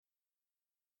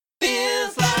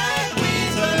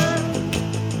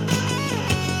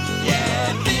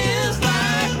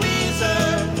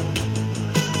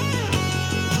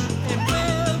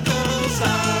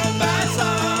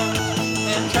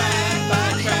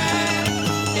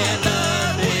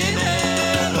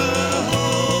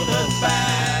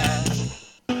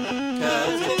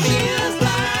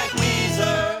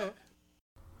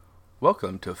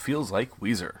welcome to Feels Like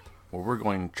Weezer, where we're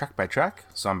going track by track,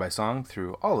 song by song,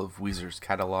 through all of Weezer's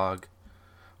catalog,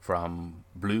 from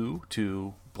blue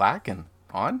to black and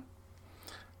on.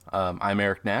 I'm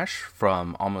Eric Nash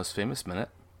from Almost Famous Minute.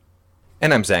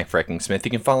 And I'm Zach Frecking Smith.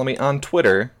 You can follow me on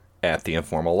Twitter at The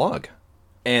Informal Log.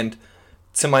 And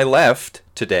to my left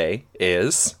today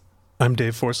is... I'm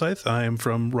Dave Forsyth. I am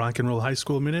from Rock and Roll High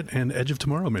School Minute and Edge of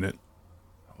Tomorrow Minute.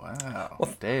 Wow.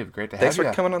 Well, Dave, great to have you. Thanks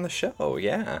for coming on the show,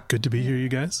 yeah. Good to be here, you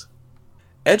guys.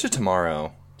 Edge of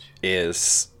Tomorrow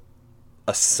is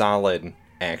a solid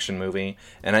action movie,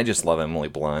 and I just love Emily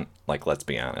Blunt. Like, let's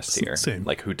be honest here. Same.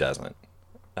 Like, who doesn't?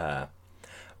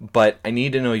 But I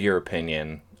need to know your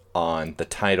opinion on the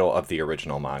title of the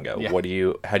original manga. Yeah.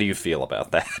 How do you feel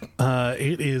about that?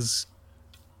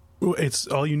 It's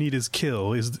All You Need Is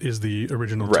Kill is the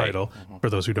original title,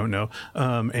 for those who don't know.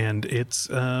 And it's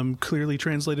clearly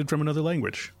translated from another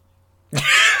language.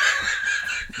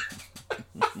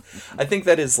 I think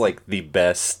that is like the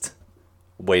best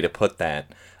way to put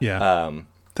that. Yeah.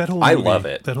 That whole movie, I love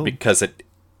it because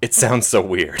it sounds so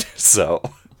weird. So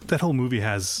that whole movie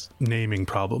has naming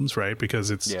problems, right? Because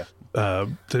it's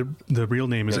the real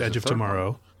name is Edge of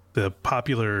Tomorrow. The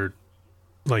popular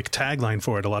tagline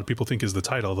for it, a lot of people think is the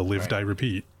title, the Live, Die,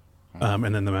 Repeat.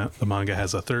 And then the manga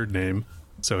has a third name,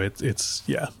 so it's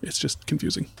just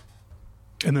confusing.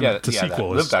 And then the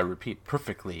sequel is Live, Die, Repeat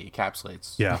perfectly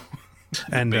encapsulates. Yeah,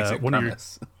 and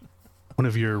one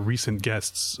of your recent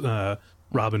guests,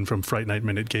 Robin from Fright Night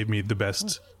Minute, gave me the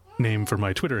best name for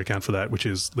my Twitter account for that, which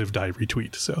is Live, Die,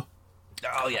 Retweet. So,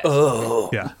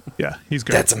 yeah, he's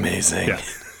great. That's amazing. Yeah.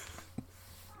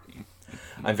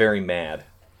 I'm very mad.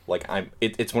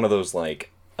 It's one of those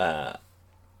I'm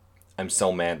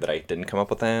so mad that I didn't come up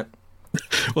with that.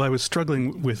 Well, I was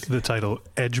struggling with the title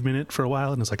Edge Minute for a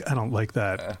while, and it's I don't like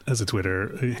that as a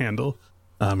Twitter handle.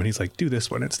 And he's like, do this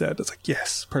one instead. It's like,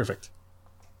 yes, perfect.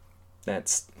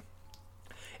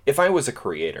 If I was a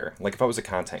creator, if I was a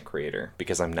content creator,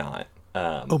 because I'm not.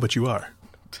 But you are.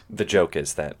 The joke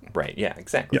is that, right, yeah,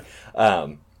 exactly. Yeah.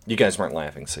 You guys weren't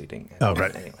laughing, so you didn't. Oh,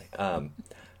 right. Anyway,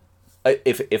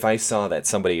 if I saw that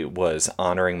somebody was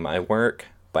honoring my work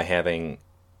by having,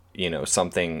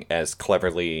 something as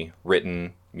cleverly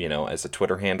written, as a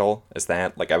Twitter handle as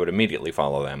that, I would immediately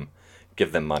follow them,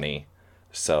 give them money.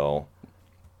 So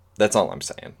that's all I'm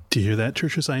saying. Do you hear that,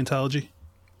 Church of Scientology?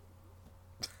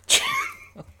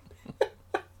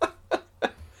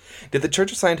 Did the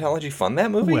Church of Scientology fund that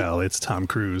movie? Well, it's Tom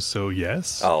Cruise, so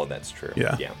yes. Oh, that's true.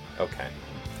 Yeah. Yeah. Okay.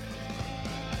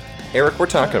 Eric, we're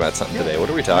talking about something today. What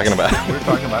are we talking about? We're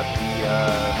talking about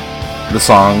the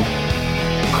song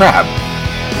Crab.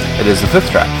 It is the fifth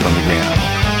track from the Green Album.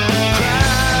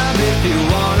 Crab, if you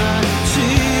wanna, she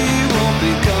won't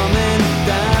be coming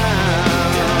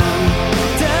down. Down,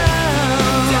 down,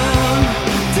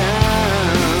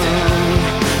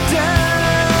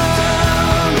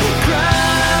 down.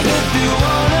 Crab, if you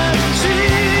wanna, she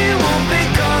won't be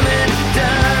coming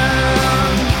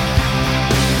down.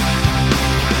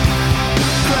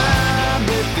 Crab,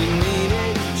 if you need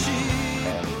it, she...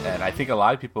 And I think a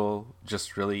lot of people just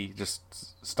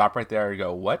stop right there and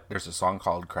go, what? There's a song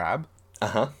called Crab?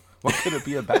 Uh-huh. What could it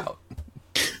be about?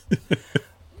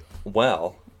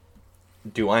 Well,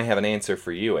 do I have an answer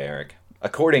for you, Eric?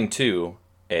 According to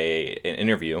an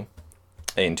interview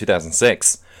in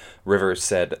 2006, Rivers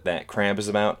said that Crab is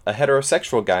about a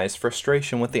heterosexual guy's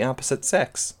frustration with the opposite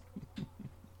sex.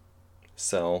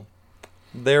 So,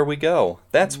 there we go.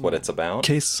 That's what it's about.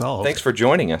 Case solved. Thanks for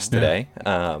joining us today.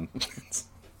 Yeah.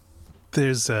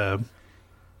 There's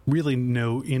really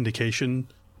no indication.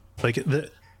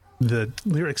 The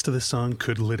lyrics to this song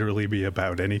could literally be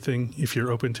about anything if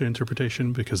you're open to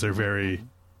interpretation, because they're very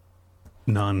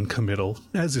non-committal,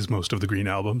 as is most of the Green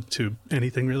Album, to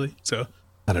anything really. So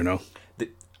I don't know.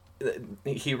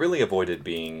 He really avoided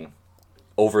being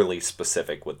overly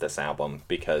specific with this album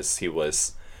because he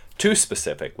was too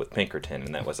specific with Pinkerton,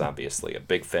 and that was obviously a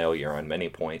big failure on many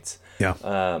points. Yeah.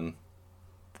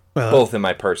 Both in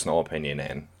my personal opinion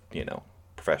and,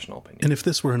 professional opinion. And if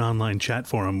this were an online chat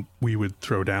forum, we would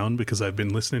throw down, because I've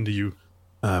been listening to you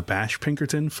bash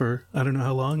Pinkerton for I don't know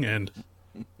how long, and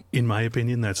in my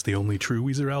opinion, that's the only true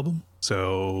Weezer album.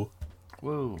 So...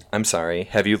 Whoa. I'm sorry.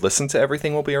 Have you listened to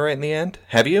Everything Will Be Alright in the End?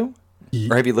 Have you?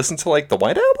 Or have you listened to, the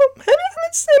White Album? Have you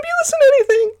listened to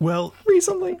anything? Well,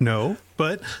 recently? No,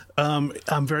 but I'm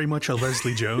very much a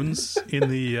Leslie Jones in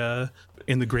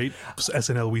the great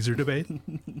SNL Weezer debate.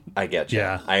 I get you.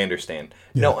 Yeah. I understand.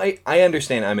 Yeah. No, I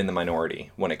understand I'm in the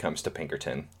minority when it comes to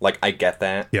Pinkerton. I get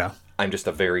that. Yeah. I'm just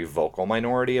a very vocal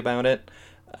minority about it.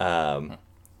 And,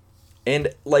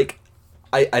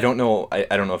 I don't know.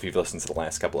 I don't know if you've listened to the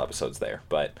last couple episodes there,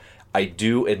 but I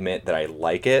do admit that I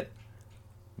like it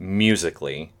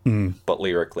musically, but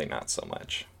lyrically not so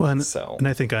much. Well, and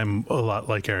I think I'm a lot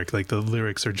like Eric. Like, the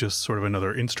lyrics are just sort of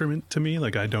another instrument to me.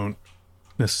 Like, I don't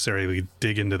necessarily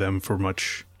dig into them for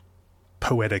much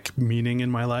poetic meaning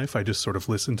in my life. I just sort of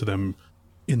listen to them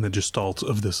in the gestalt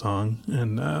of the song,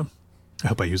 and I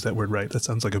hope I use that word right. That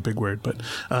sounds like a big word, but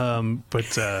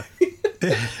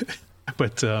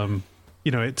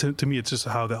you know, to me, it's just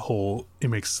how it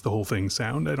makes the whole thing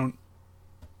sound. I don't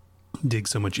dig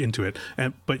so much into it,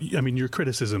 but I mean, your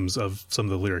criticisms of some of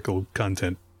the lyrical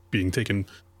content being taken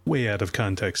way out of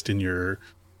context in your,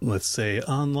 let's say,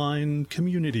 online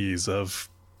communities of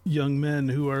young men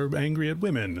who are angry at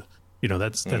women. You know,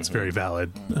 that's very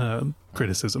valid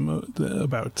criticism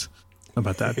about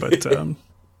that.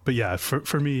 But yeah,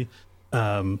 for me,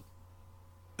 well,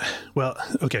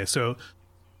 okay. So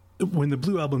when the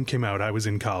Blue album came out, I was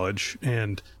in college,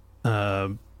 and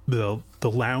the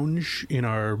lounge in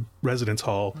our residence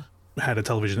hall had a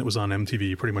television that was on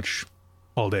MTV pretty much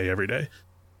all day, every day.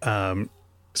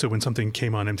 So when something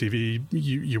came on MTV,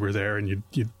 you were there, and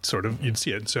you'd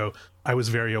see it. So I was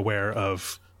very aware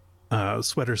of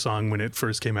Sweater Song when it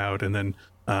first came out, and then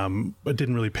I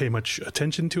didn't really pay much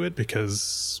attention to it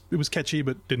because it was catchy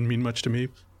but didn't mean much to me.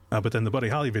 But then the Buddy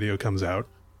Holly video comes out,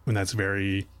 and that's a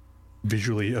very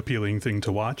visually appealing thing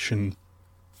to watch, and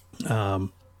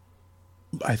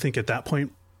I think at that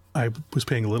point I was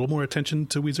paying a little more attention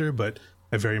to Weezer, but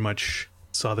I very much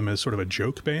saw them as sort of a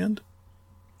joke band.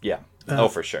 Yeah.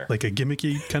 For sure. Like a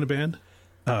gimmicky kind of band.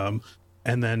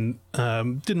 And then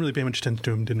didn't really pay much attention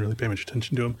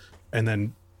to them. And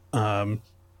then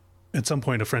at some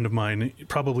point, a friend of mine,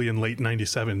 probably in late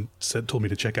 97, told me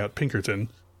to check out Pinkerton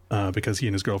because he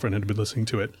and his girlfriend had been listening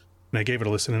to it. And I gave it a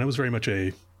listen, and I was very much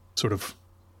a sort of...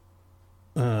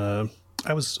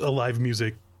 I was a live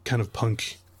music kind of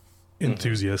punk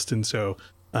enthusiast, and so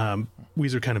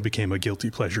Weezer kind of became a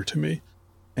guilty pleasure to me.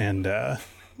 And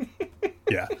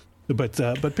yeah.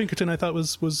 But Pinkerton, I thought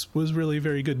was really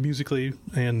very good musically,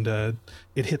 and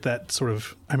it hit that sort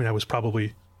of. I mean, I was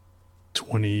probably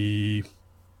 20.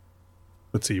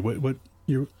 Let's see, what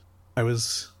year? I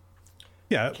was.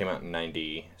 Yeah, it came out in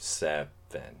 97,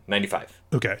 95.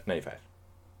 Okay, 95.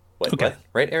 Okay,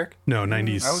 right, Eric? No,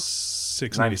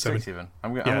 96, 97. Even.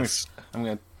 I'm gonna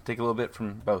take a little bit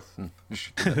from both.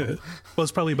 Well,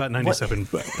 it's probably about 97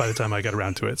 by the time I got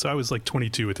around to it. So I was like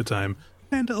 22 at the time.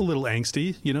 And a little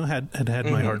angsty, you know, had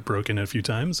my heart broken a few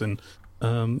times, and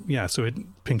so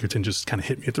Pinkerton just kind of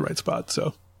hit me at the right spot.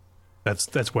 So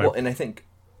that's why. Well, and I think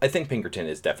Pinkerton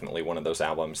is definitely one of those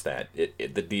albums that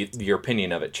your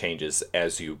opinion of it changes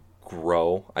as you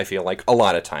grow. I feel like a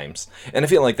lot of times, and I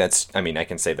feel like I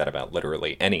can say that about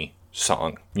literally any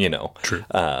song, you know. True.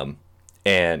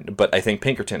 But I think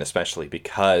Pinkerton especially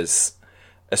because.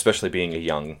 Especially being a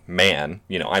young man,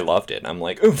 you know, I loved it. I'm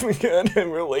like, oh my God, I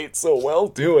relate so well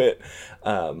to it.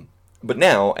 But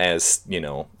now, as, you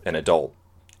know, an adult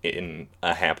in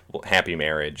a happy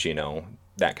marriage, you know,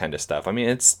 that kind of stuff. I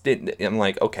mean, I'm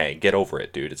like, okay, get over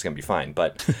it, dude. It's going to be fine.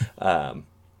 But,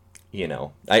 you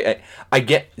know, I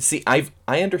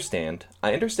understand.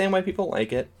 I understand why people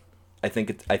like it. I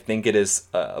think it is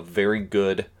a very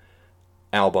good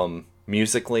album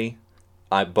musically.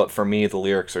 But for me, the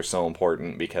lyrics are so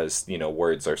important because, you know,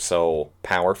 words are so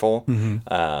powerful,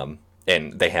 and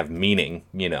they have meaning,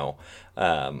 you know.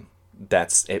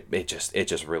 It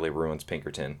just really ruins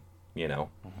Pinkerton, you know.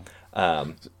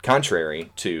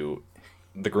 Contrary to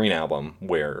the Green Album,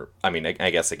 where, I mean, I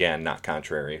guess, again, not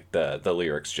contrary, the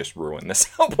lyrics just ruin this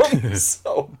album.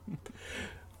 So,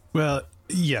 well,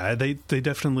 yeah, they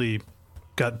definitely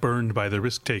got burned by the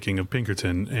risk-taking of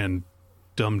Pinkerton and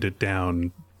dumbed it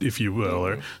down, if you will,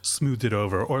 or smoothed it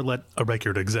over, or let a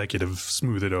record executive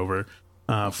smooth it over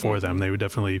for them. They would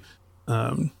definitely,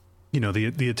 you know,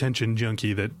 the attention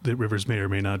junkie that Rivers may or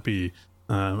may not be,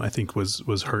 I think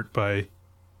was hurt by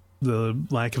the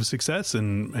lack of success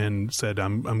and said,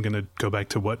 I'm going to go back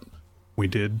to what we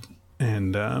did.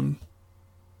 And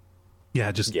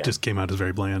just came out as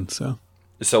very bland. So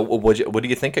what do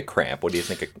you think of Crab? What do you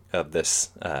think of this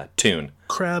tune?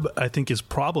 Crab, I think, is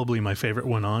probably my favorite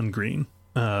one on Green.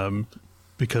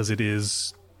 Because it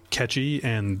is catchy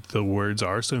and the words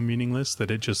are so meaningless that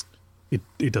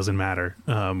it doesn't matter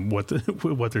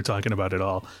what they're talking about at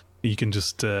all. You can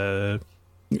just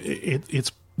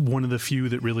it's one of the few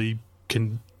that really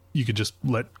you could just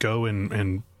let go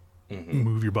and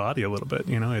move your body a little bit.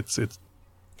 You know, it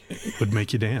would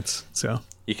make you dance. So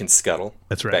you can scuttle.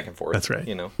 That's right. Back and forth. That's right.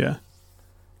 You know. Yeah.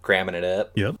 Cramming it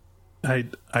up. Yep.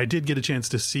 I did get a chance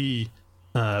to see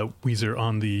Weezer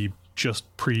on the just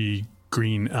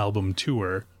pre-Green album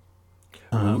tour,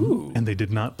 and they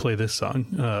did not play this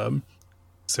song.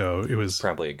 So it was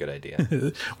probably a good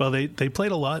idea. well, they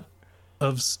played a lot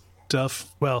of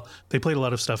stuff. Well, they played a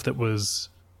lot of stuff that was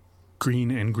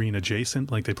Green and Green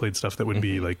adjacent. Like they played stuff that would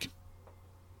be like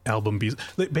album B's.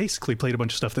 They basically played a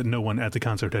bunch of stuff that no one at the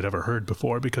concert had ever heard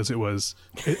before, because it was,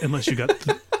 unless you got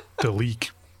the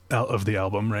leak out of the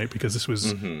album, right? Because this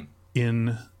was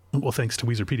in, well, thanks to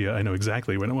Weezerpedia, I know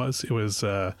exactly when it was. It was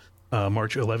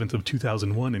March 11th of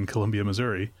 2001 in Columbia,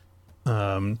 Missouri.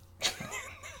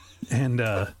 And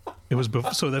it was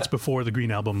so that's before the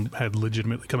Green album had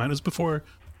legitimately come out. It was before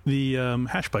the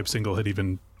Hashpipe single had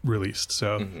even released.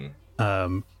 So,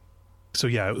 so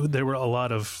yeah, there were a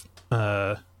lot of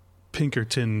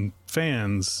Pinkerton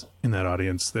fans in that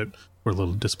audience that were a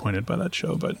little disappointed by that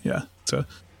show. But yeah, so,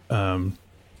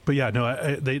 but yeah,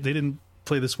 no, they didn't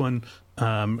play this one.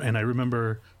 And I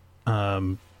remember,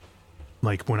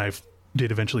 like when I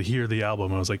did eventually hear the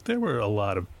album, I was like, there were a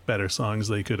lot of better songs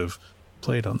they could have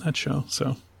played on that show.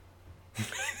 So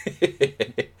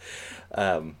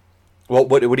well,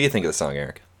 what do you think of the song,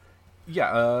 Eric?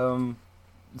 Yeah,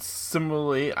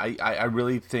 similarly, I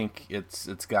really think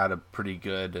it's got a pretty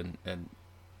good and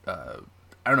I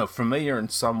don't know, familiar in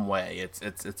some way.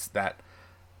 It's that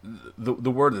the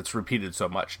word that's repeated so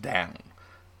much, down,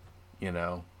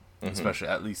 especially,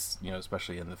 at least,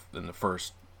 especially in the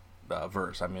first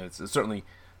verse. I mean, it's certainly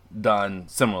done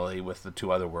similarly with the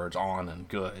two other words, on and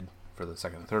good, for the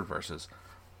second and third verses,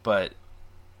 but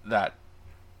that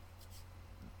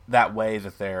way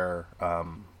that they're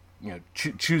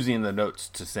choosing the notes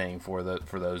to sing for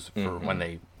those when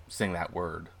they sing that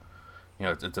word,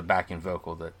 it's a backing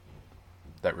vocal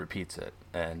that repeats it,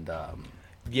 and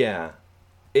yeah,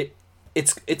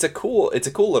 it's a cool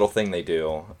little thing they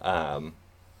do, and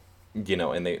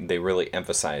they really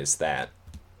emphasize that,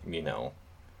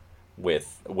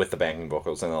 with the backing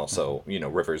vocals, and also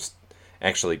Rivers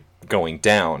actually going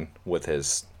down with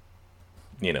his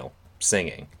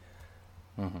singing.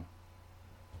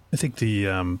 I think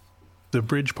the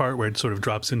bridge part where it sort of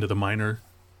drops into the minor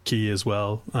key as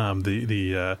well,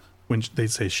 the when they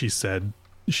say she said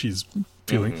she's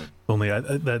feeling lonely,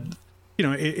 that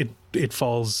it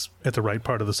falls at the right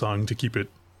part of the song to keep it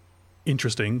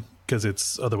interesting, because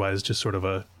it's otherwise just sort of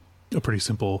a pretty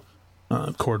simple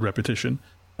chord repetition.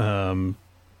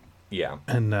 Yeah,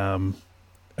 and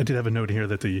I did have a note here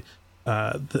that the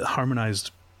harmonized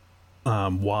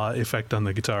wah effect on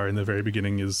the guitar in the very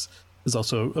beginning is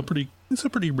also a pretty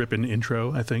ripping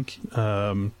intro, I think.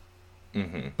 But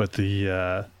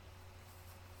the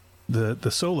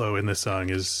solo in this song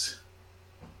is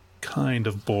kind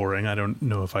of boring. I don't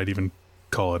know if I'd even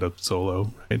call it a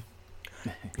solo, right?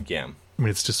 Yeah. I mean,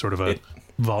 it's just sort of a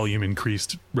volume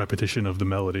increased repetition of the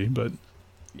melody, but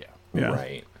yeah.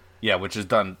 Right. Yeah, which is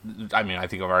done. I mean, I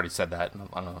think I've already said that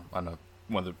on one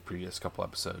of the previous couple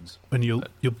episodes. And you'll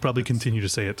probably continue to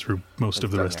say it through most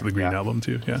of the rest of the Green album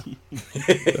too. Yeah.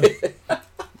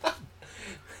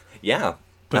 Yeah.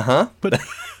 But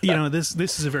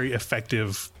this is a very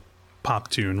effective pop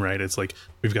tune, right? It's like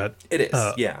we've got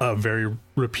a very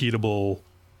repeatable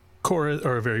chorus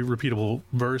or a very repeatable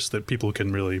verse that people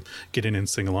can really get in and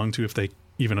sing along to if they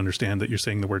even understand that you're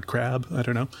saying the word crab. I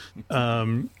don't know.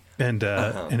 And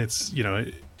it's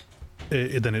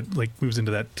then it like moves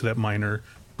into that minor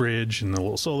bridge and a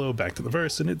little solo back to the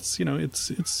verse, and it's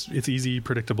it's easy,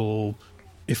 predictable,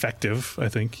 effective, I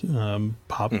think,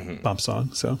 pop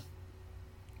song. So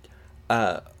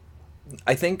I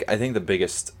think the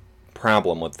biggest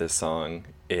problem with this song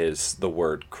is the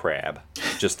word crab,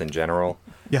 just in general.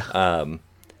 Yeah.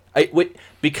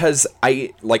 Because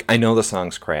I know the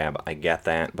song's crab, I get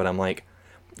that, but I'm like,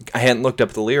 I hadn't looked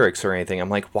up the lyrics or anything. I'm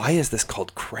like, why is this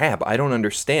called crab? I don't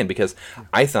understand, because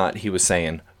I thought he was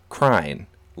saying crying,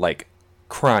 like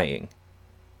crying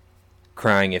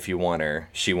if you want her,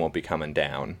 she won't be coming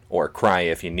down, or cry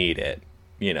if you need it,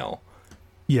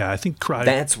 Yeah, I think cry.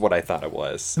 That's what I thought it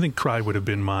was. I think cry would have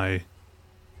been my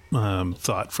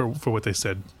thought for what they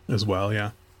said as well.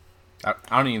 Yeah. I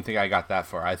don't even think I got that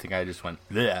far. I think I just went,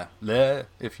 bleh,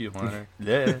 if you want her,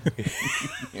 bleh.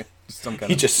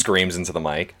 He just screams into the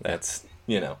mic. That's,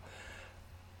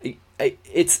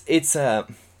 it's I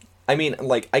mean,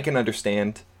 like, I can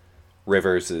understand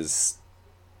Rivers'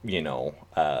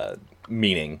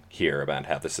 meaning here about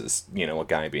how this is, a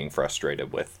guy being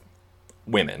frustrated with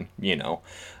women,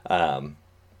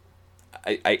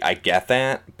 I get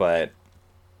that, but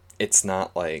it's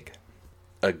not like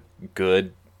a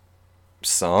good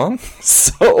song.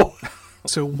 So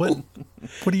what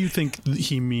do you think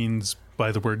he means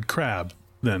by the word crab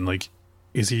then? Like,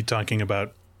 is he talking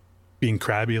about being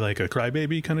crabby, like a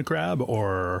crybaby kind of crab,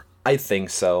 or I think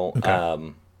so.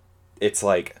 Okay. It's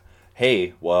like,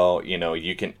 hey, well,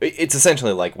 you can. It's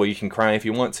essentially like, well, you can cry if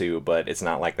you want to, but it's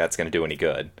not like that's going to do any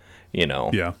good,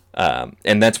 Yeah.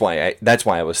 And that's why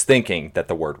I was thinking that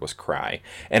the word was cry,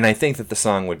 and I think that the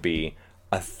song would be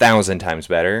 1,000 times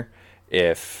better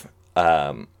if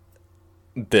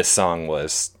this song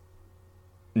was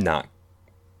not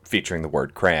featuring the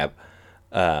word crab.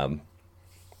 I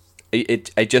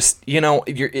just,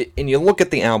 and you look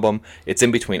at the album, it's in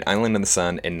between Island in the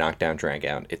Sun and Knockdown Drag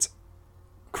Out. It's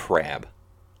crab.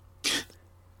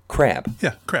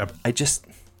 Yeah, crab.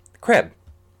 Crab.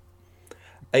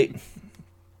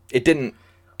 It didn't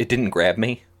grab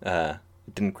me. It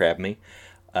didn't grab me.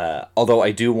 Although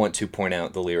I do want to point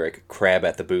out the lyric, crab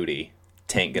at the booty,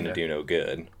 tain't gonna do no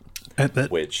good.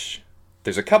 Which,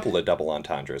 there's a couple of double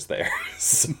entendres there.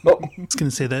 So. I was going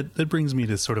to say that brings me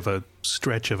to sort of a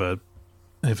stretch of an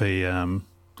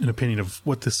opinion of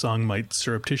what this song might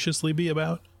surreptitiously be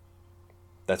about.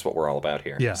 That's what we're all about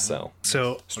here. Yeah. So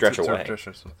Let's stretch get away.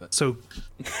 surreptitious with it. So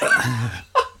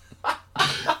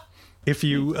if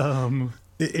you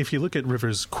look at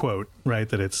Rivers' quote, right,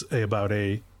 that it's about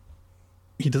he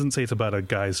doesn't say it's about a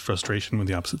guy's frustration with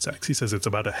the opposite sex. He says it's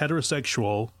about a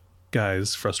heterosexual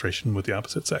guy's frustration with the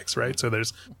opposite sex, right? So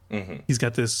he's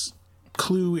got this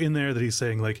clue in there that he's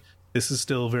saying, like, this is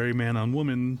still very man on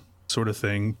woman sort of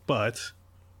thing, but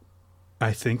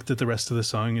I think that the rest of the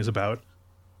song is about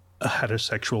a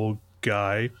heterosexual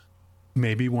guy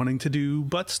maybe wanting to do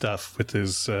butt stuff with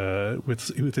his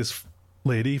with his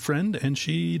lady friend, and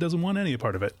she doesn't want any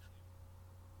part of it.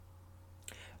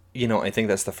 I think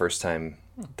that's the first time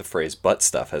the phrase butt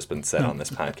stuff has been said on this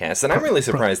podcast, and I'm really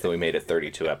surprised that we made it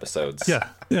 32 episodes.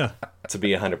 Yeah. To be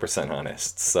 100%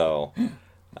 honest. So,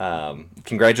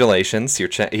 congratulations,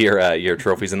 your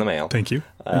trophy's in the mail. Thank you.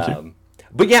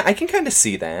 But yeah, I can kind of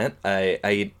see that.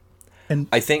 I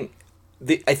think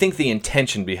the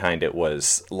intention behind it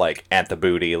was like at the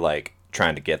booty, like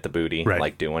trying to get the booty, right.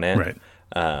 like doing it.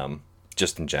 Right.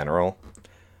 Just in general,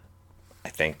 I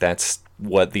think that's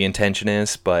what the intention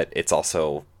is, but it's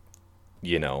also,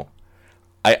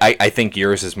 I think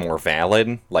yours is more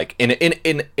valid, like in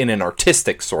an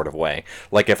artistic sort of way.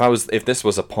 Like if this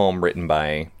was a poem written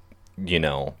by,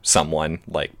 someone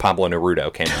like Pablo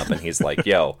Neruda came up and he's like,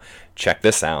 yo, check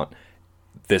this out.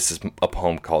 This is a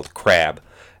poem called Crab.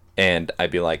 And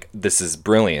I'd be like, this is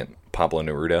brilliant, Pablo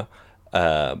Neruda.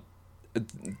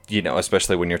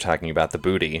 Especially when you're talking about the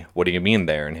booty. What do you mean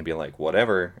there? And he'd be like,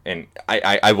 whatever. And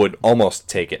I would almost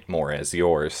take it more as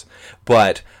yours.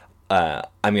 But I'm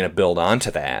going to build onto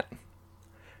that.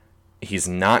 He's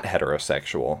not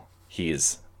heterosexual.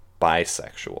 He's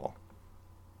bisexual.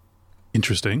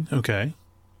 Interesting. Okay.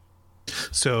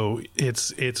 So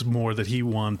it's more that he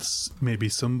wants maybe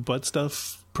some butt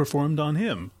stuff performed on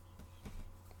him.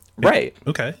 Right.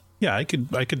 Okay. Yeah, I could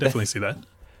definitely see that.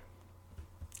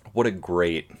 What a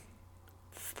great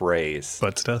phrase.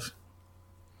 Butt stuff?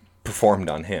 Performed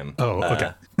on him. Oh,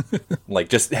 okay. Like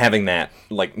just having that,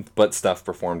 like butt stuff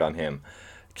performed on him.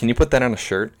 Can you put that on a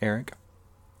shirt, Eric?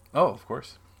 Oh, of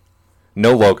course.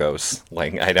 No logos.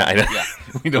 Like Yeah,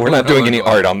 we're not doing any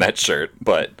art on that shirt,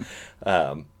 but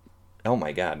oh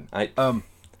my god. So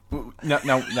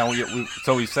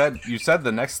you said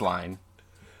the next line,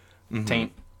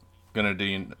 tain't gonna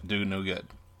do no good.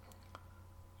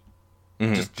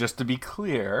 Just to be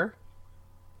clear,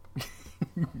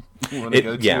 you want to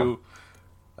go to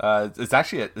it's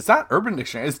actually it's not Urban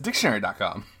Dictionary, it's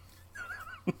dictionary.com.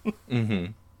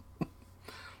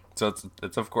 So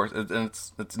it's of course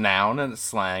it's noun and it's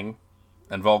slang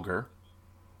and vulgar,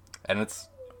 and it's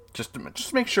just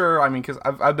make sure. I mean, because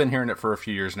I've been hearing it for a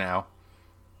few years now,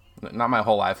 not my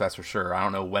whole life, that's for sure. I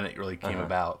don't know when it really came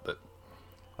about, but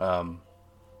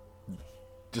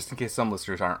just in case some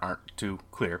listeners aren't too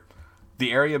clear.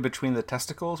 The area between the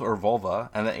testicles or vulva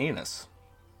and the anus.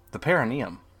 The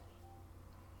perineum.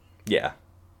 Yeah.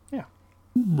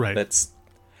 Right.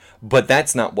 But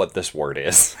that's not what this word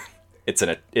is. It's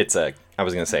I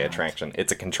was going to say attraction.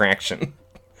 It's a contraction.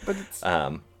 But it's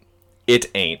it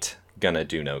ain't gonna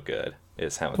do no good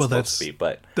is how it's supposed to be.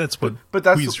 But that's what but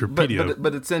that's Wikipedia.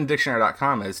 but it's in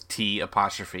dictionary.com as T''AINT.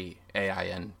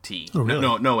 Oh,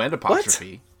 really? No end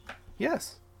apostrophe. What?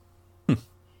 Yes.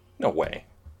 No way.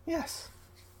 Yes.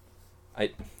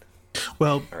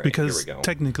 Well, right, because here we go.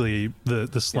 technically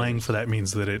the slang for that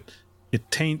means that it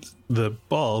taint the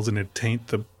balls and it taint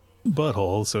the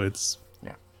butthole, so it's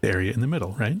the area in the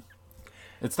middle, right?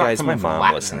 It's not Guys, coming my from mom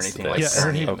Latin or listens to anything this.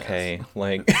 like that. Okay,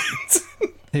 like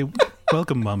Hey,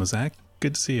 welcome, Mama Zach.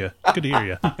 Good to see you. Good to hear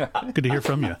you. Good to hear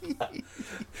from you.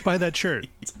 Buy that shirt.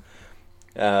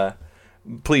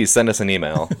 please send us an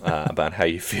email about how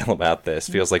you feel about this.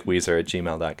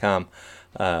 feelslikeweezer@gmail.com.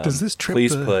 Does this trip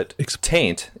Please the put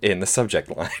taint in the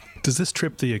subject line. Does this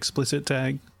trip the explicit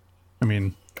tag? I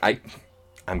mean,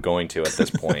 I'm going to at this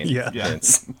point. Yeah.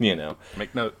 It's,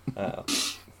 Make note.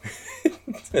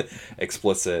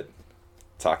 explicit,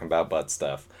 talking about butt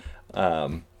stuff.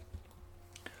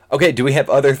 Okay, do we have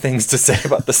other things to say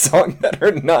about the song that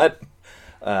are not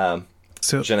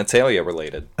genitalia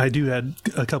related? I do add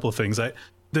a couple of things. I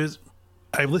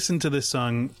listened to this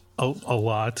song a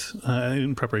lot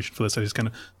in preparation for this. I just kind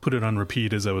of put it on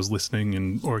repeat as I was listening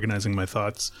and organizing my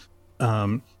thoughts.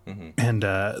 And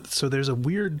so there's a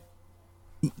weird,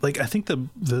 like, I think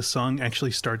the song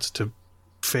actually starts to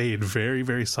fade very,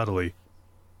 very subtly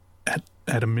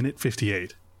at a minute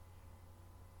 58.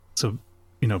 So,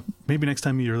 maybe next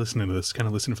time you're listening to this, kind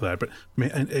of listen for that. But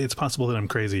it's possible that I'm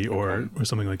crazy or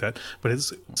something like that. But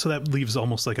so that leaves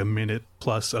almost like a minute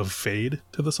plus of fade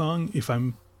to the song, if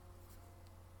I'm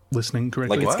listening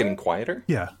correctly. Like it's getting quieter?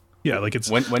 Yeah, like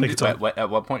it's at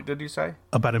what point did you say?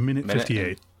 About a minute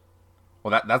 58.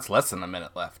 Well, that's less than a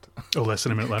minute left. Oh, less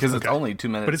than a minute left. Because it's only 2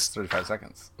 minutes, but it's 35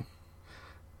 seconds.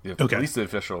 Okay. At least the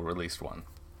official released one.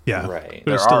 Yeah, right.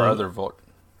 There are other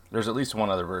there's at least one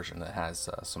other version that has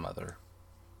some other.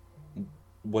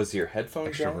 Was your headphone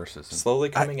extra jack verses slowly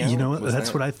coming out? You know what?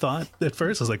 That's what I thought at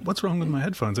first. I was like, "What's wrong with my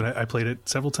headphones?" And I played it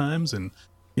several times, and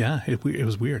yeah, it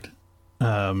was weird.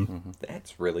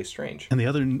 That's really strange. And the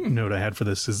other note I had for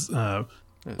this is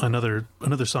another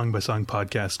song by song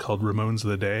podcast called Ramones of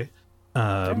the Day,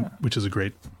 which is a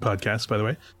great podcast, by the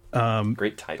way.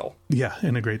 Great title. Yeah,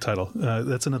 and a great title.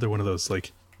 That's another one of those,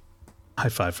 like, high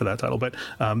five for that title. But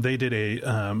they did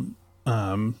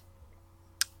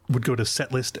would go to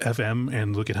Setlist FM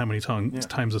and look at how many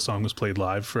times a song was played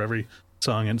live for every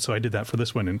song. And so I did that for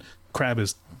this one. And Crab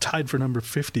is tied for number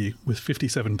 50 with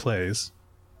 57 plays.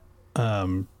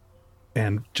 And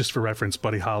just for reference,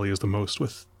 Buddy Holly is the most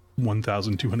with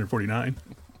 1,249.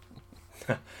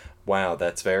 Wow,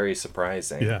 that's very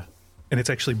surprising. Yeah. And it's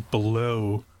actually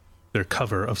below their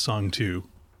cover of Song 2.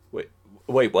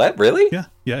 Wait, what? Really? Yeah.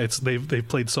 Yeah, they've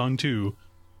played Song 2,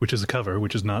 which is a cover,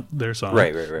 which is not their song.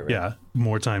 Right. Yeah,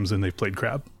 more times than they've played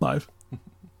Crab live.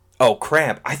 Oh,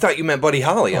 Crab! I thought you meant Buddy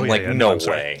Holly. I'm no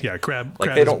way. Yeah, Crab. Like,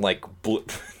 Crab they don't like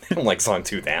they don't like Song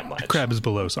 2 that much. Crab is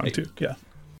below Song 2. Yeah.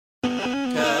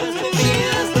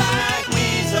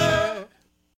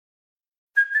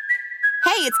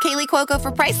 Hey, it's Kaylee Cuoco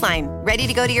for Priceline. Ready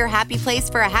to go to your happy place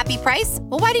for a happy price?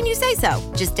 Well, why didn't you say so?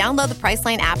 Just download the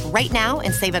Priceline app right now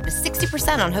and save up to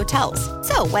 60% on hotels.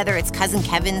 So whether it's Cousin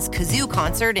Kevin's Kazoo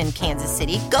concert in Kansas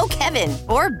City, go Kevin,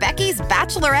 or Becky's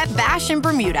Bachelorette Bash in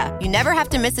Bermuda, you never have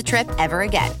to miss a trip ever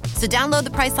again. So download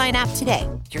the Priceline app today.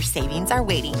 Your savings are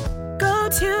waiting. Go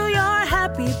to your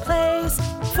happy place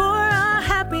for a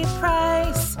happy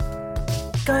price.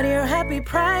 Go to your happy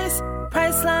price,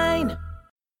 Priceline.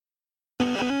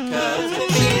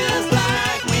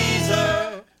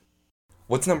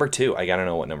 What's number 2? I gotta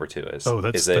know what number 2 is. Oh,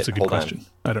 that's a good question.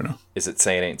 I don't know. Is it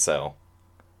Say It Ain't So?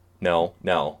 No.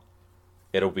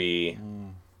 It'll be...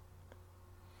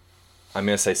 I'm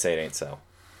gonna say Say It Ain't So.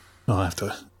 I'll have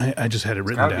to... I just had it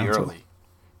written down. It's gotta be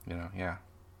early. Yeah.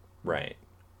 Right.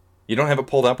 You don't have it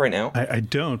pulled up right now? I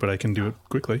don't, but I can do it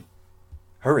quickly.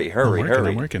 Hurry.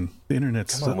 I'm working. The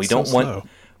internet's Come on, we so don't want... slow.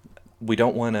 We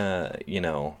don't want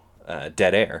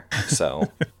dead air. So,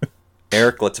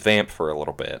 Eric, let's vamp for a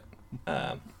little bit.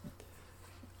 Oh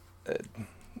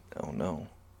no.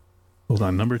 Hold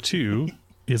on. Number 2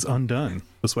 is Undone,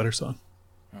 the Sweater Song.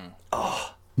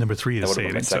 Oh. Number 3 is Say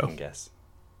It Ain't So. Second guess.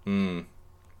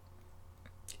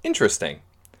 Interesting.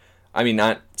 I mean,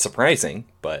 not surprising,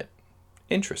 but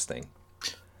interesting.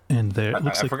 And there it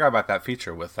looks I like... forgot about that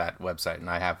feature with that website, and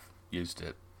I have used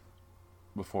it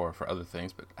before for other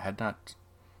things, but I had not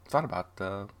thought about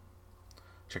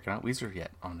checking out Weezer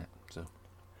yet on it. So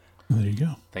there you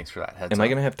go. Thanks for that heads Am up. I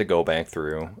going to have to go back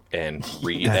through and Add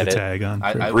re-edit? a tag on.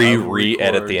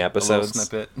 Re-edit the episodes?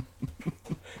 Snippet.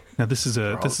 Now this is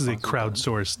a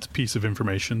crowdsourced piece of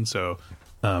information, so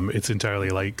it's entirely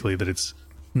likely that it's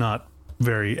not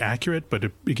very accurate, but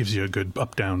it gives you a good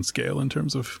up-down scale in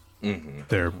terms of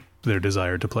their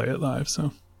desire to play it live.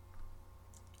 So,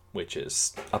 which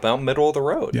is about middle of the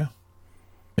road. Yeah.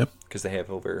 Yep. Because they have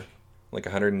over like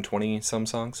 120 some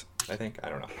songs, I think. I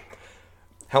don't know.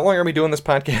 How long are we doing this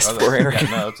podcast for, Eric? Yeah,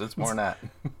 no, it's more than that.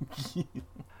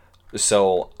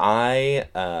 So I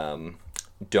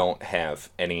don't have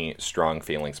any strong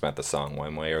feelings about the song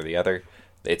one way or the other.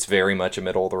 It's very much a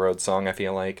middle of the road song, I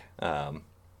feel like.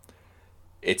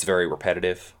 It's very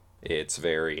repetitive. It's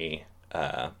very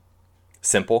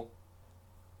simple.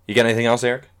 You got anything else,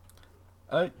 Eric?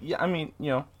 Yeah, I mean,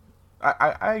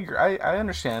 I agree. I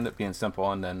understand it being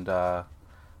simple, and I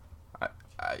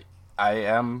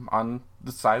am on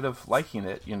the side of liking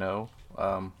it.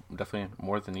 Definitely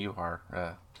more than you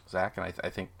are, Zach. And I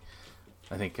think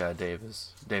Dave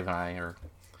and I are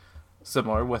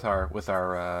similar with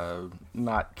our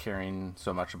not caring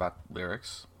so much about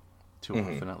lyrics too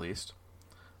often, at least.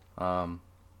 But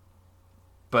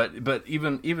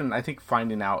even I think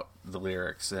finding out the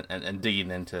lyrics and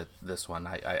digging into this one,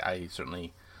 I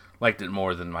certainly liked it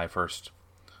more than my first,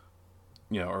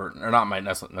 or not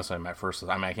necessarily my first.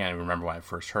 I mean, I can't even remember when I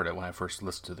first heard it. When I first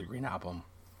listened to the Green Album,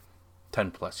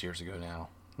 10 plus years ago now.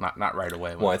 Not right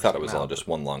away. Well, I thought it was all just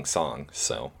one long song,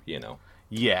 so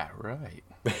Yeah, right.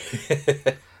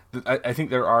 I think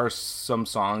there are some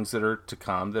songs that are to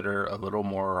come that are a little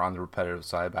more on the repetitive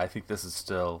side, but I think this is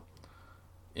still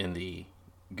in the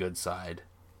good side.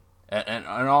 And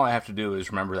all I have to do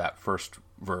is remember that first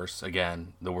verse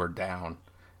again, the word down,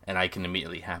 and I can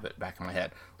immediately have it back in my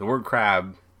head. The word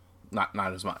crab, not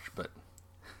as much, but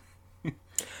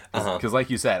because like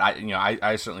you said,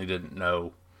 I certainly didn't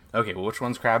know. Okay, well, which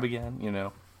one's crab again?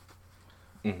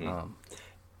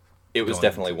 It was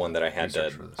definitely one that I had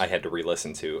to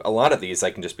re-listen to. A lot of these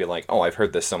I can just be like, oh, I've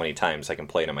heard this so many times, I can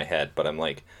play it in my head. But I'm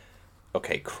like,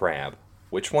 okay, crab.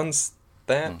 Which one's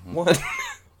that one?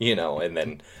 And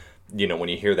then, when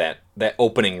you hear that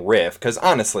opening riff, because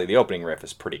honestly, the opening riff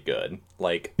is pretty good.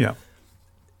 Like, yeah,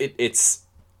 it's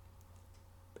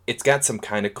got some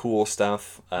kind of cool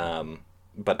stuff,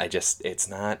 but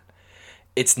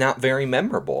it's not very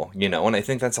memorable, and I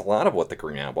think that's a lot of what the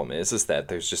Green Album is that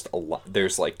there's just a lot,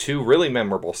 there's like two really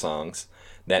memorable songs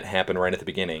that happen right at the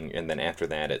beginning, and then after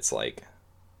that it's like,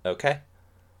 okay,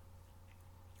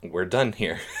 we're done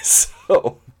here.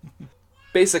 So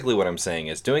basically what I'm saying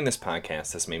is doing this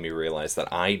podcast has made me realize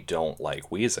that I don't like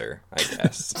Weezer, I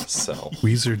guess. So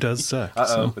Weezer does suck.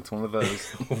 So. It's one of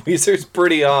those. Weezer's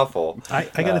pretty awful. I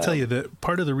gotta tell you that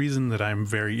part of the reason that I'm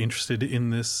very interested in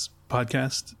this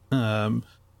podcast,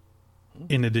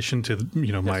 in addition to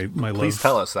my love, please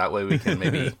tell us, that way we can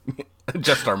maybe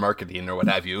adjust our marketing or what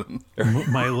have you.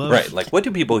 My love, right? Like, what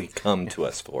do people come to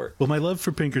us for? Well, my love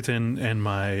for Pinkerton and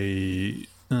my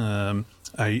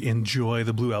I enjoy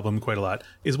the Blue Album quite a lot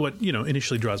is what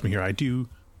initially draws me here. I do,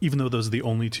 even though those are the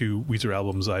only two Weezer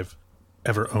albums I've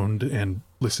ever owned and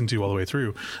listened to all the way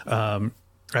through.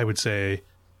 I would say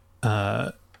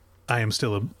I am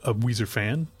still a Weezer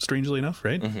fan, strangely enough,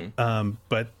 right?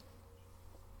 But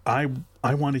I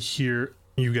want to hear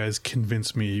you guys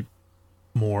convince me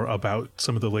more about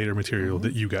some of the later material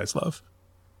that you guys love.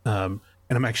 And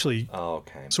I'm actually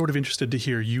sort of interested to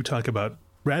hear you talk about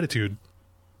Raditude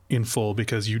in full,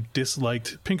 because you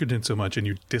disliked Pinkerton so much and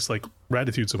you dislike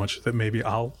Raditude so much that maybe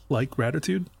I'll like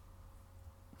Raditude.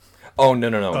 Oh, no.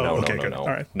 Okay, no. All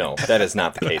right. No, that is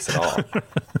not the case at all.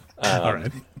 All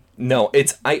right. No,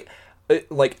 it's I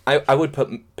would put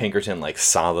Pinkerton like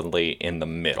solidly in the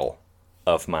middle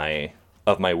of my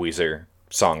Weezer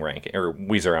song ranking or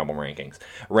Weezer album rankings.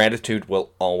 Raditude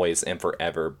will always and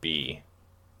forever be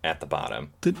at the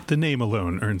bottom. The name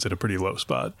alone earns it a pretty low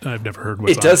spot. I've never heard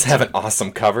what's on it. It does have an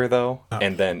awesome cover though,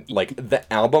 and then like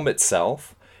the album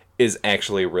itself is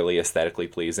actually really aesthetically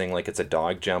pleasing. Like, it's a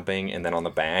dog jumping, and then on the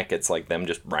back it's like them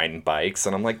just riding bikes,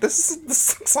 and I'm like, this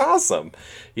looks awesome.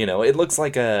 It looks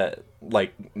like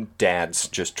dads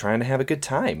just trying to have a good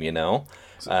time.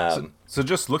 So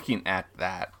just looking at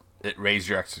that, it raised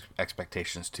your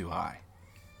expectations too high.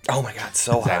 Oh my god,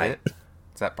 so high!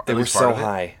 They were so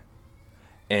high,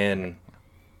 and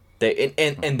they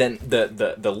and then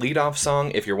the lead off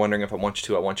song, if you're wondering if I Want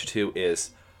You To,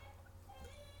 is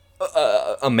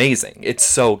amazing. It's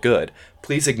so good.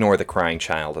 Please ignore the crying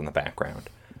child in the background.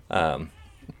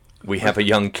 We have a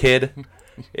young kid.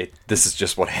 This is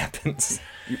just what happens.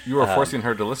 You were forcing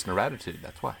her to listen to Raditude.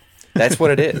 That's why. That's what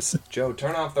it is. Joe,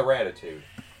 turn off the Raditude.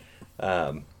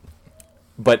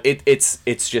 But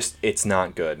it's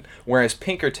not good. Whereas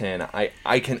Pinkerton,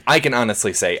 I can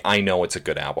honestly say I know it's a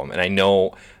good album, and I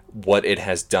know what it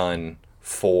has done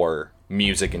for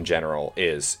music in general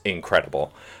is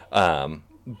incredible.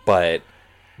 But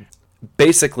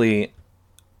basically,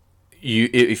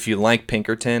 if you like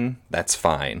Pinkerton, that's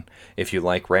fine. If you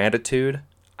like Raditude,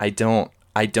 I don't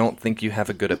think you have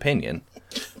a good opinion.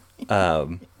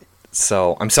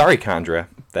 So I'm sorry, Condra.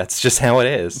 That's just how it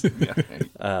is.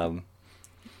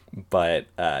 But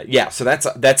so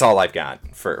that's all I've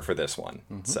got for this one.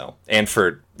 Mm-hmm. So, and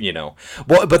for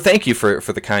but thank you for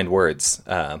the kind words.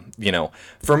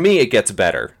 For me it gets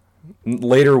better.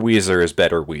 Later Weezer is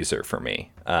better Weezer for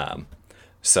me.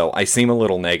 So I seem a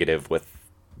little negative with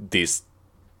this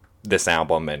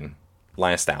album, and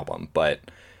last album, but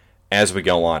as we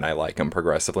go on, I like him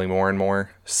progressively more and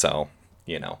more. So,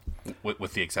 you know,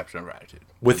 with the exception of Ratitude.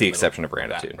 With the exception of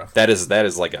Ratitude, that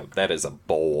is a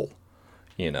bowl.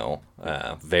 You know,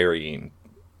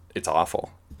 it's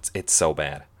awful. It's so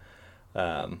bad.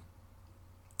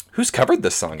 Who's covered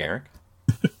this song, Eric?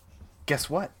 Guess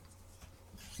what?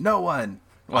 No one.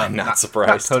 Well, I'm not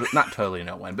surprised. Not totally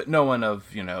no one, but no one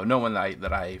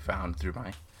that I found through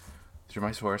my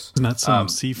source. Not some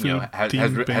seafood has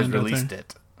released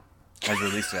it. Has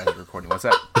released it as a recording. What's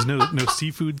that? There's no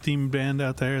seafood themed band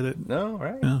out there that. No,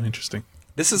 right? Oh, interesting.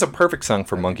 This is a perfect song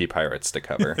for Monkey Pirates to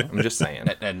cover. I'm just saying.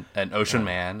 and Ocean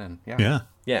Man and yeah.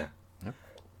 Yep.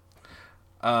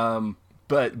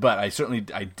 But I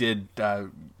did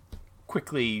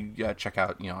quickly check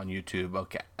out on YouTube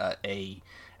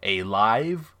a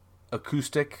live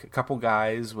acoustic, a couple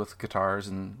guys with guitars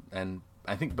and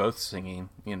I think both singing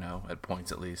at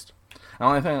points at least.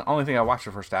 And only thing I watched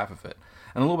the first half of it,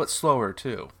 and a little bit slower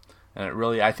too.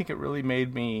 And I think it really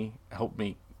helped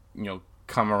me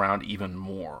come around even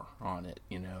more on it,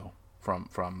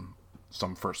 from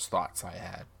some first thoughts I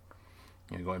had,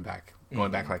 going back,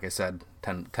 like I said,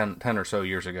 10 or so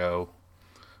years ago,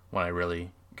 when I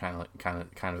really kind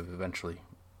of eventually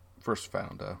first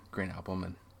found Green Album,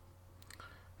 and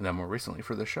then more recently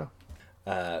for this show.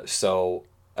 So,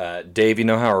 Dave, you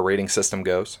know how our rating system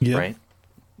goes, right?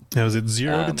 Now, is it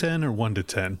 0 to 10 or 1 to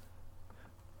 10?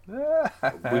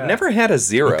 We've never had a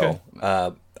 0. Okay.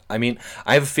 I mean,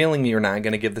 I have a feeling you're not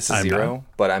going to give this a 0,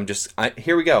 but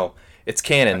here we go. It's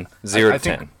canon, 0 to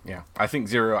 10. Yeah, I think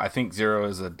 0. I think 0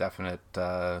 is a definite.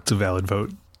 It's a valid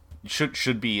vote.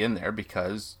 Should be in there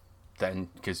because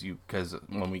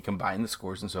when we combine the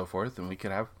scores and so forth, then we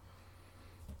could have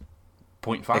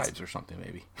 0.5s or something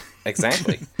maybe.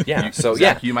 Exactly. Yeah.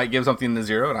 Zach, you might give something a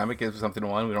 0, and I might give something a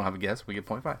 1. We don't have a guess. We get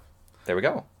 0.5. There we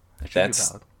go. That's be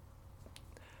valid.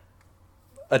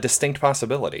 A distinct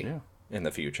possibility in the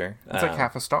future. It's like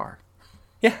half a star.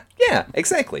 Yeah,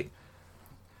 exactly.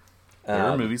 There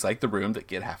are movies like The Room that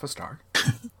get half a star.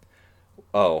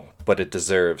 Oh, but it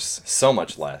deserves so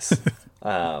much less.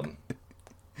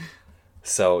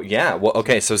 So, yeah. Well,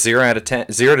 okay, so 0 to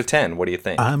 10, what do you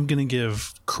think? I'm going to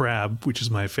give Crab, which is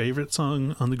my favorite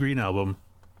song on the Green Album,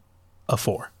 a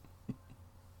 4.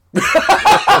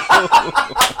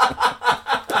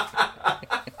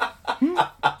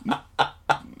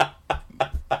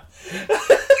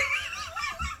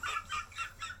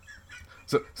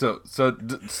 So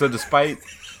despite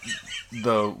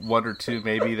the 1 or 2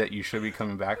 maybe that you should be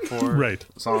coming back for, right?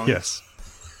 Songs. Yes.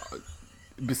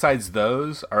 Besides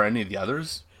those, are any of the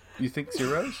others you think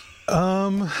 0s?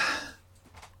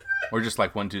 Or just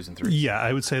like 1, 2s, and 3s? Yeah,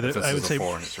 I would say that. I would say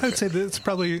that it's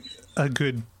probably a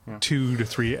good 2 to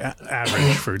 3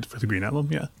 average for the Green Album.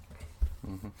 Yeah.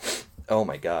 Mm-hmm. Oh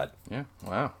my God. Yeah.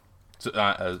 Wow.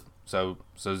 So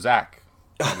Zach,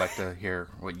 I'd like to hear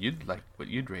what you'd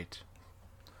rate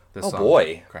this song.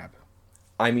 Boy, Crab.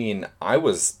 I mean, I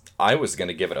was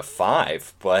gonna give it a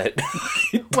 5, but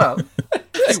well,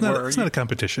 it's not a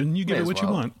competition. You give it what you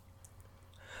want.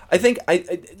 I think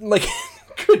I like.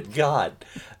 Good God,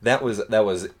 that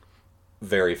was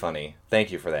very funny.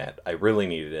 Thank you for that. I really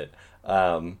needed it.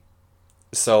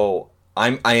 So I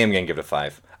am gonna give it a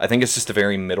 5. I think it's just a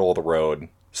very middle of the road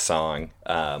song.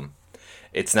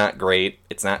 It's not great.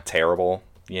 It's not terrible.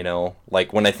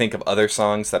 Like when I think of other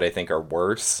songs that I think are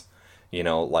worse,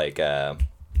 like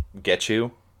Get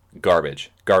You,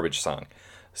 garbage song.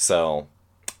 So,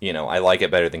 I like it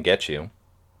better than Get You.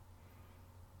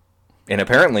 And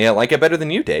apparently I like it better than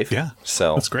you, Dave. Yeah.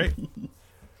 So that's great.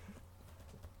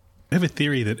 I have a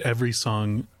theory that every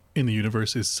song in the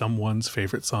universe is someone's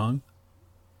favorite song.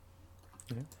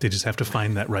 Yeah. They just have to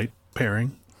find that right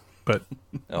pairing. But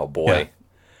oh boy. Yeah.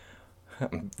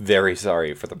 I'm very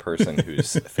sorry for the person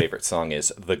whose favorite song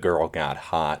is The Girl Got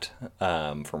Hot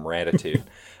from Ratitude.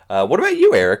 What about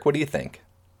you, Eric? What do you think?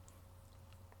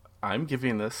 I'm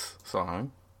giving this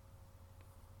song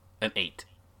an 8.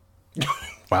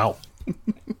 Wow.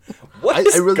 What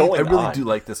is going on? I really do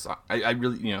like this song. I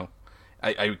really,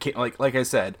 I can't, like I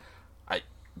said,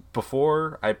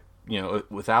 before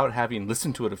without having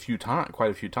listened to it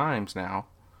quite a few times now,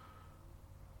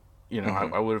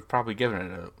 I would have probably given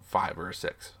it a 5 or a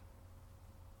 6.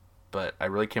 But I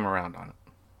really came around on it.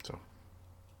 So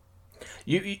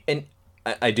and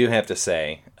I do have to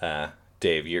say,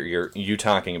 Dave, you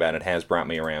talking about it has brought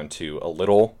me around to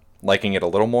liking it a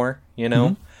little more,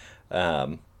 because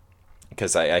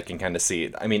I can kind of see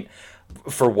it. I mean,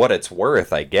 for what it's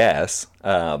worth, I guess,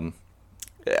 but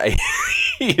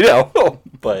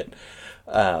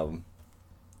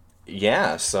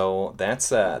Yeah, so that's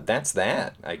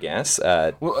that, I guess.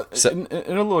 Well, in a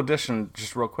little addition,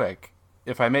 just real quick,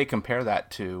 if I may compare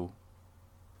that to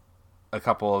a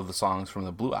couple of the songs from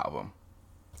the Blue album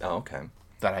Oh, okay.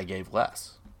 that I gave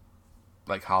less,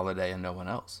 like Holiday and No One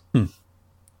Else. I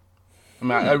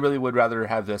mean, I really would rather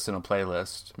have this in a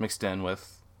playlist mixed in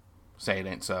with Say It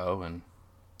Ain't So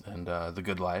and The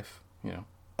Good Life, you know.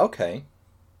 Okay.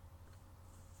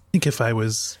 I think if I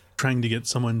was trying to get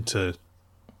someone to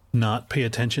not pay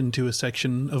attention to a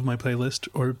section of my playlist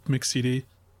or mix CD,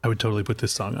 I would totally put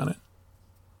this song on it.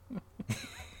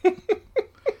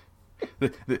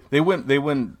 They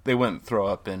wouldn't throw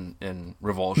up in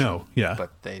revulsion. No, yeah.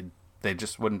 But they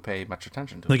just wouldn't pay much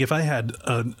attention to it. Like if I had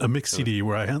a mix CD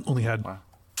where I only had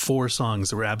 4 songs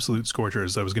that were absolute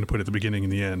scorchers I was going to put at the beginning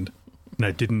and the end, and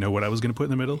I didn't know what I was going to put in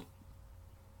the middle,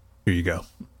 here you go.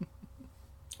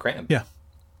 Graham. Yeah.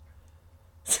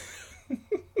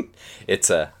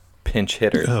 It's a pinch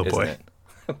hitter, Oh, isn't boy.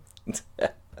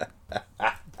 it?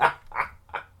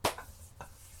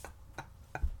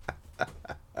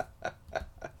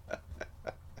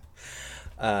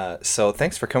 So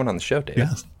thanks for coming on the show, Dave.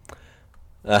 Yes.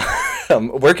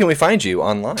 Where can we find you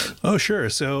online? Oh, sure.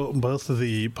 So both of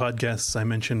the podcasts I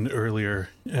mentioned earlier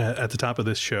at the top of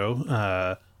this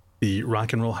show, the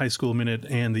Rock and Roll High School Minute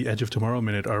and the Edge of Tomorrow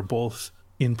Minute, are both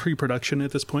in pre-production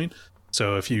at this point.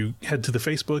 So if you head to the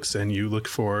Facebooks and you look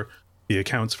for the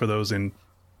accounts for those and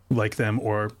like them,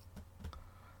 or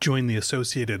join the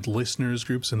associated listeners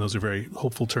groups, and those are very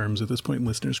hopeful terms at this point,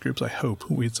 listeners groups. I hope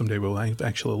we someday will have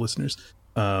actual listeners.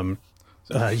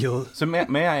 You'll So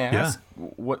may I ask,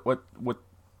 what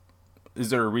is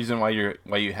there a reason why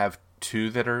you have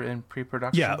 2 that are in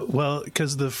pre-production? Yeah, well,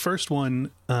 because the first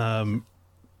one, I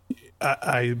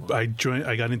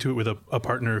got into it with a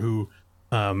partner who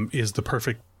is the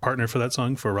perfect partner for that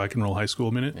song, for Rock and Roll High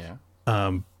School Minute. Yeah.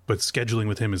 But scheduling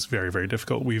with him is very, very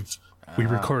difficult. We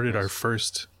recorded our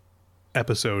first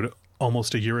episode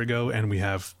almost a year ago, and we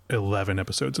have 11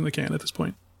 episodes in the can at this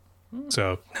point.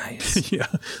 So Nice. yeah,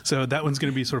 so that one's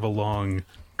going to be sort of a long,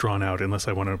 drawn out, unless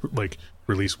I want to like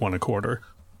release one a quarter.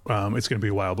 It's going to be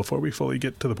a while before we fully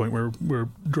get to the point where we're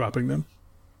dropping them.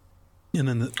 And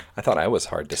then I thought I was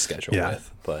hard to schedule Yeah.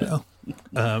 with, but well,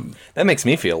 that makes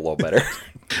me feel a little better.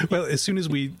 well, as soon as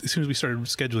we started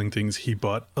scheduling things, he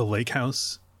bought a lake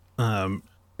house, and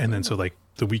then so like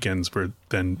the weekends were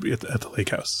then at the lake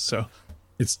house. So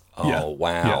it's Oh,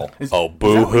 wow. Is Oh, that what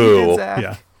you did, boo-hoo. Zach?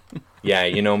 yeah. Yeah,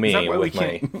 you know Is me that why we with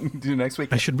my can't do next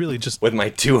week? I should really just with my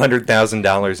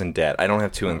 $200,000 in debt. I don't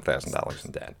have $200,000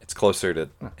 in debt. It's closer to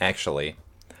actually.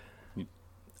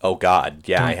 Oh God,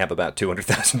 yeah, I have about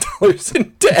 $200,000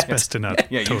 in debt. best to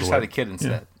not. Yeah, you total just had it. a kid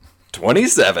instead.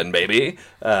 27, baby.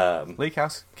 Lake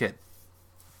house kid.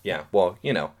 Yeah, well,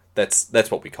 you know, that's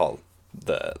what we call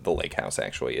the lake house.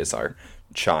 Actually, is our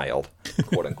child,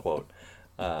 quote unquote.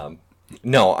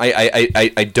 No,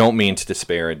 I don't mean to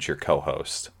disparage your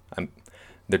co-host.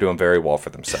 They're doing very well for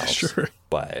themselves. Sure.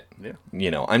 But Yeah.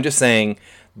 you know, I'm just saying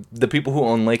the people who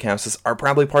own lake houses are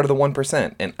probably part of the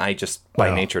 1%, and I just by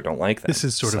Well, nature don't like them. This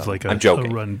is sort of So, like I'm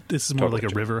joking. a run. This is more Totally like a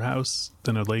joking. river house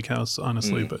than a lake house,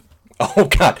 honestly. But Oh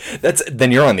God,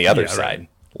 then you're on the other Yeah, side. right.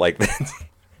 Like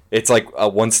it's like a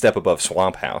one step above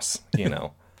swamp house. You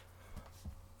know.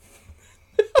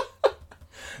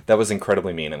 That was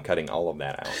incredibly mean. I'm cutting all of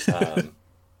that out.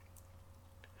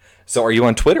 So are you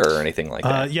on Twitter or anything like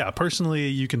that? yeah, personally,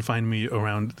 you can find me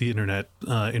around the internet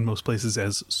in most places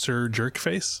as Sir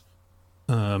Jerkface.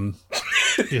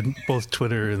 In both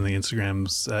Twitter and the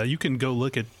Instagrams, you can go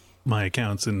look at my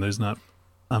accounts, and there's not.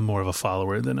 I'm more of a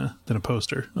follower than a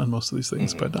poster on most of these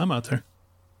things, but I'm out there.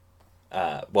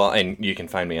 Well, and you can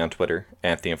find me on Twitter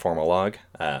at the Informal Log.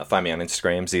 Find me on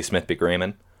Instagram,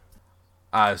 ZSmithBigRaymond.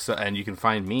 And you can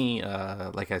find me,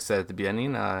 like I said at the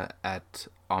beginning, at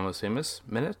Almost Famous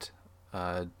Minute,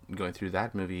 going through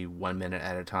that movie 1 minute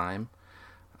at a time,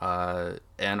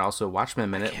 and also Watchmen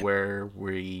Minute, where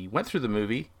we went through the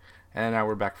movie, and now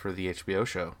we're back for the HBO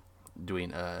show,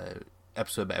 doing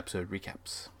episode by episode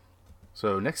recaps.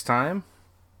 So next time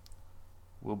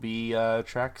will be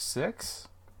track 6,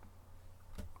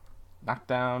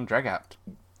 Knockdown Drag Out.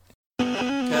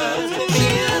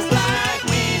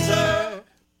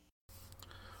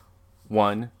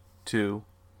 One, 2,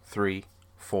 3,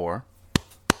 4.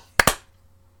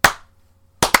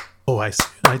 Oh, I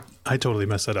totally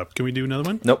messed that up. Can we do another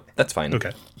one? Nope, that's fine.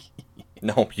 Okay.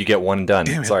 No, you get one and done.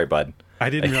 Damn it. Sorry, bud. I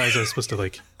didn't realize I was supposed to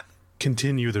like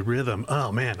continue the rhythm.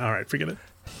 Oh man! All right, forget it.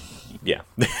 Yeah.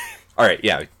 All right,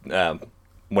 yeah.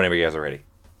 Whenever you guys are ready.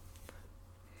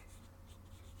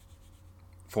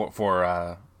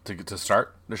 To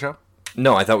start the show?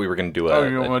 No, I thought we were going to do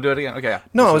you want to do it again? Okay. Yeah.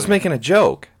 No, I was making a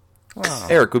joke. Wow.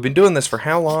 Eric, we've been doing this for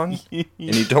how long? And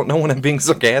you don't know when I'm being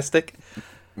sarcastic?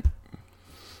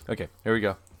 Okay, here we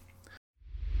go.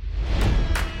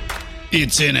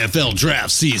 It's NFL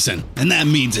draft season, and that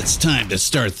means it's time to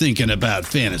start thinking about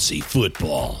fantasy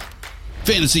football.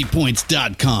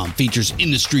 FantasyPoints.com features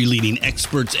industry-leading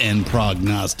experts and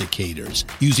prognosticators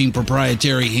using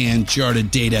proprietary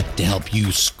hand-charted data to help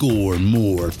you score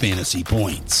more fantasy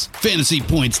points.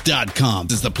 FantasyPoints.com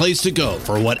is the place to go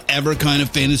for whatever kind of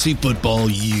fantasy football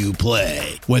you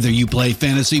play. Whether you play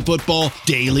fantasy football,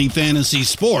 daily fantasy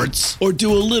sports, or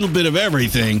do a little bit of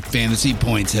everything, Fantasy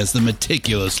Points has the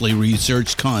meticulously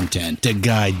researched content to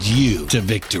guide you to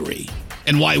victory.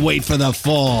 And why wait for the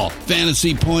fall?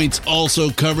 Fantasy Points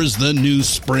also covers the new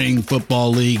spring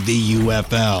football league, the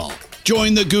UFL.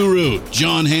 Join the guru,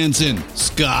 John Hansen,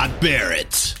 Scott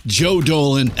Barrett, Joe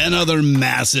Dolan, and other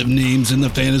massive names in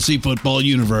the fantasy football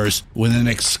universe with an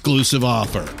exclusive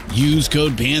offer. Use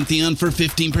code Pantheon for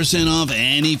 15% off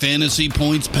any Fantasy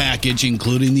Points package,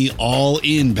 including the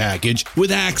all-in package,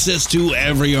 with access to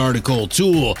every article,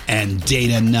 tool, and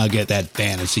data nugget that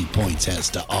Fantasy Points has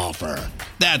to offer.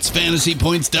 That's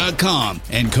FantasyPoints.com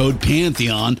and code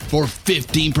Pantheon for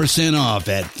 15% off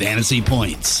at Fantasy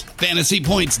Points.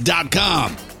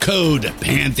 FantasyPoints.com, code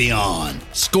Pantheon.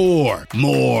 Score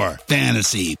more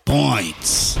fantasy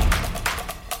points.